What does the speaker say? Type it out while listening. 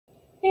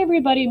Hey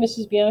everybody,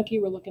 Mrs. Bianchi,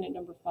 we're looking at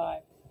number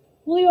 5.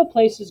 Julio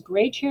places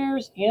gray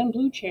chairs and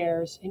blue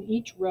chairs in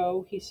each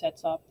row he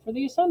sets up for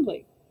the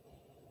assembly.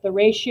 The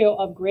ratio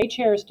of gray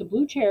chairs to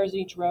blue chairs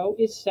in each row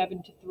is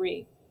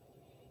 7:3.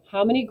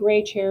 How many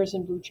gray chairs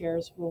and blue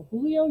chairs will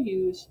Julio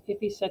use if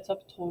he sets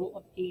up a total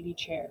of 80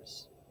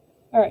 chairs?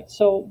 All right,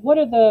 so what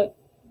are the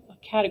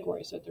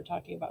categories that they're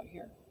talking about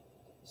here?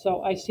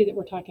 So I see that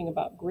we're talking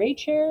about gray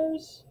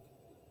chairs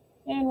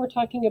and we're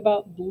talking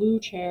about blue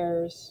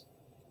chairs.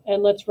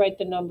 And let's write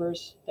the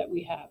numbers that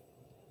we have.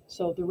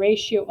 So the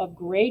ratio of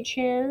gray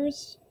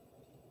chairs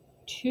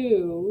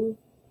to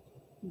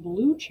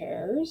blue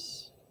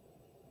chairs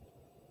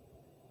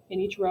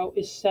in each row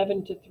is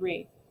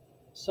 7:3.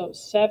 So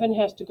 7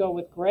 has to go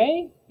with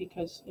gray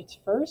because it's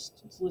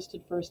first. It's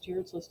listed first here.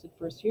 It's listed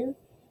first here.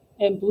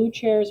 And blue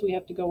chairs, we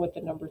have to go with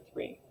the number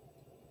 3.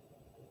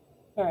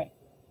 All right.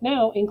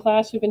 Now, in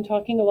class, we've been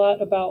talking a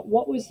lot about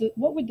what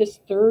would this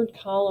third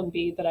column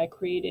be that I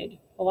created.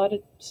 A lot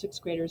of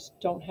 6th graders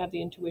don't have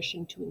the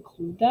intuition to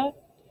include that.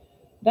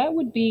 That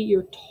would be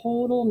your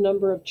total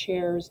number of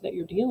chairs that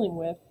you're dealing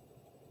with.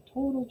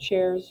 Total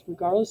chairs,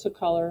 regardless of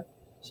color.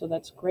 So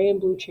that's gray and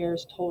blue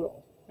chairs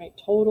total, right?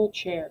 Total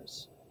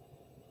chairs.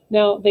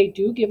 Now, they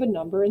do give a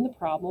number in the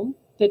problem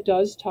that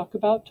does talk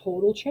about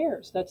total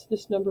chairs. That's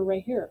this number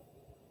right here.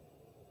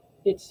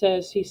 It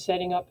says he's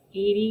setting up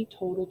 80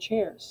 total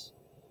chairs.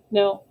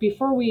 Now,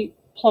 before we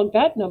plug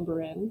that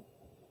number in,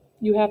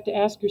 you have to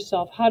ask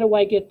yourself, how do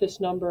I get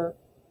this number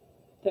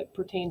that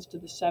pertains to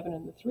the 7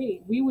 and the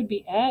 3? We would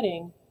be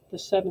adding the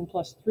 7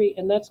 plus 3,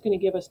 and that's going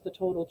to give us the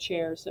total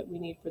chairs that we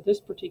need for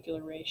this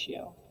particular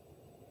ratio.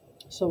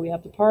 So we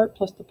have the part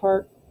plus the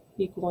part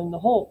equaling the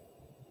whole.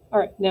 All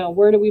right, now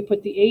where do we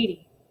put the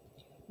 80?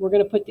 We're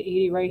going to put the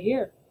 80 right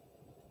here.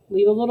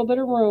 Leave a little bit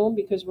of room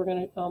because we're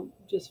going to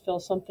just fill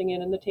something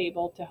in the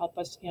table to help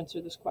us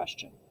answer this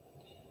question.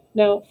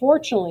 Now,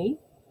 fortunately,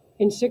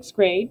 in 6th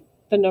grade,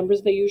 the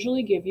numbers they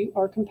usually give you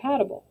are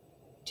compatible.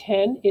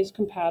 10 is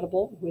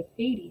compatible with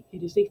 80.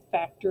 It is a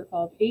factor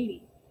of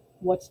 80.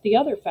 What's the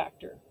other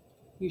factor?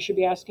 You should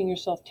be asking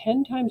yourself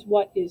 10 times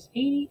what is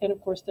 80? And of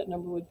course, that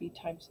number would be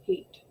times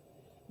 8.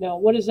 Now,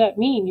 what does that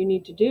mean you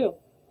need to do?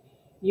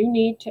 You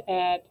need to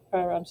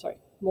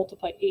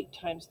multiply 8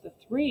 times the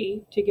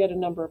 3 to get a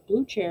number of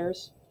blue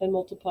chairs and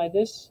multiply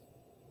these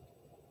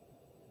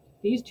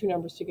two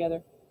numbers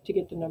together to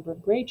get the number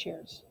of gray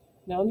chairs.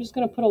 Now I'm just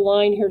going to put a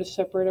line here to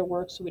separate our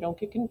work so we don't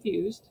get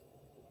confused.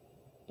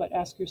 But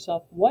ask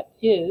yourself, what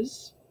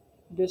is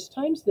this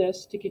times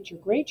this to get your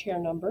gray chair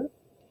number?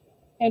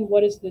 And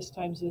what is this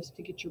times this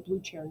to get your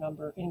blue chair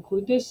number? And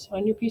include this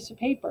on your piece of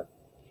paper.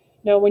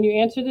 Now when you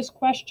answer this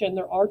question,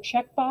 there are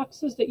check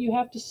boxes that you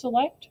have to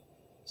select.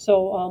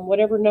 So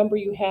whatever number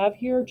you have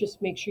here,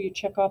 just make sure you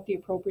check off the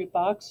appropriate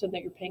box and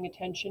that you're paying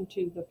attention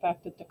to the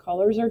fact that the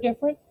colors are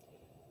different.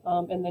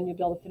 And then you'll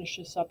be able to finish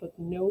this up with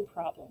no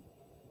problem.